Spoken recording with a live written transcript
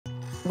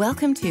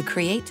Welcome to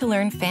Create to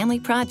Learn Family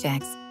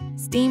Projects,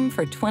 STEAM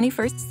for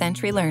 21st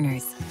Century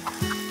Learners.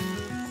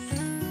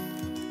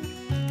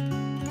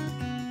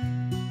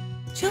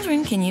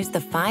 Children can use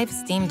the 5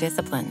 STEAM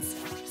disciplines,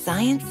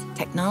 science,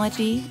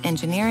 technology,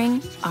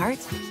 engineering, art,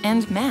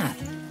 and math,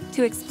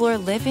 to explore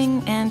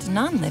living and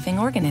non-living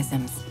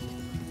organisms.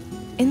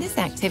 In this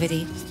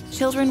activity,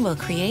 children will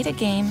create a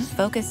game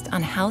focused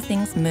on how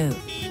things move.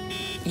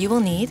 You will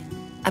need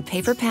a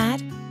paper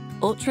pad,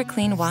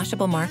 ultra-clean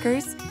washable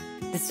markers,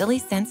 the Silly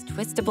Sense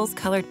Twistables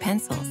colored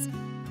pencils.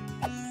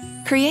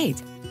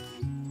 Create.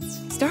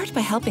 Start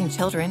by helping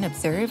children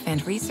observe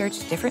and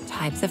research different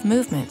types of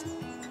movement.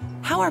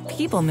 How are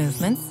people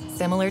movements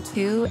similar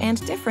to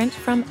and different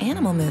from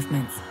animal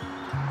movements?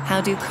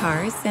 How do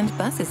cars and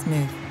buses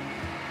move?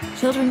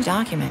 Children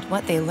document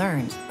what they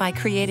learned by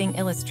creating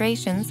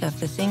illustrations of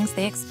the things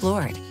they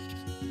explored.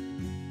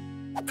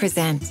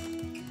 Present.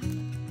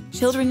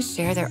 Children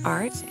share their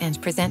art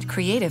and present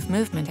creative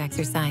movement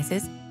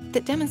exercises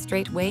that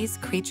demonstrate ways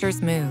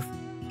creatures move.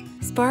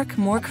 Spark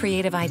more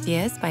creative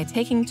ideas by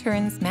taking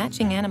turns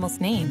matching animals'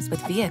 names with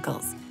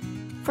vehicles.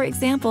 For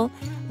example,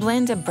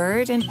 blend a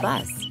bird and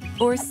bus,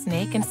 or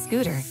snake and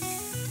scooter.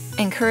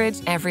 Encourage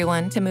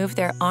everyone to move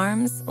their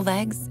arms,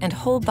 legs, and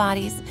whole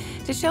bodies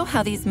to show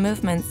how these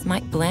movements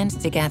might blend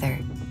together.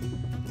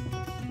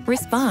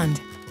 Respond.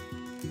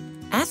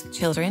 Ask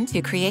children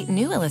to create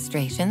new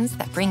illustrations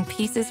that bring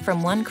pieces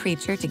from one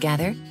creature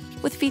together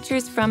with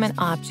features from an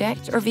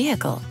object or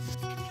vehicle.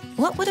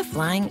 What would a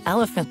flying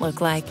elephant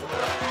look like?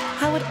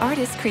 How would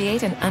artists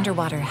create an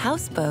underwater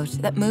houseboat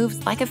that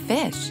moves like a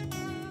fish?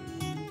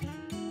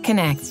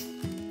 Connect.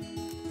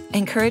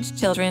 Encourage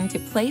children to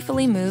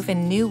playfully move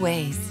in new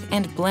ways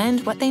and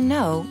blend what they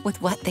know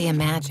with what they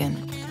imagine.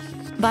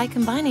 By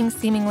combining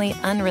seemingly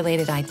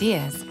unrelated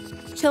ideas,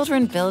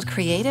 children build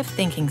creative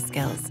thinking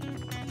skills.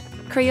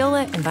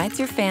 Crayola invites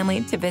your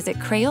family to visit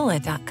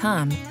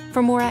Crayola.com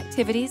for more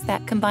activities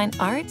that combine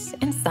art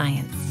and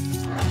science.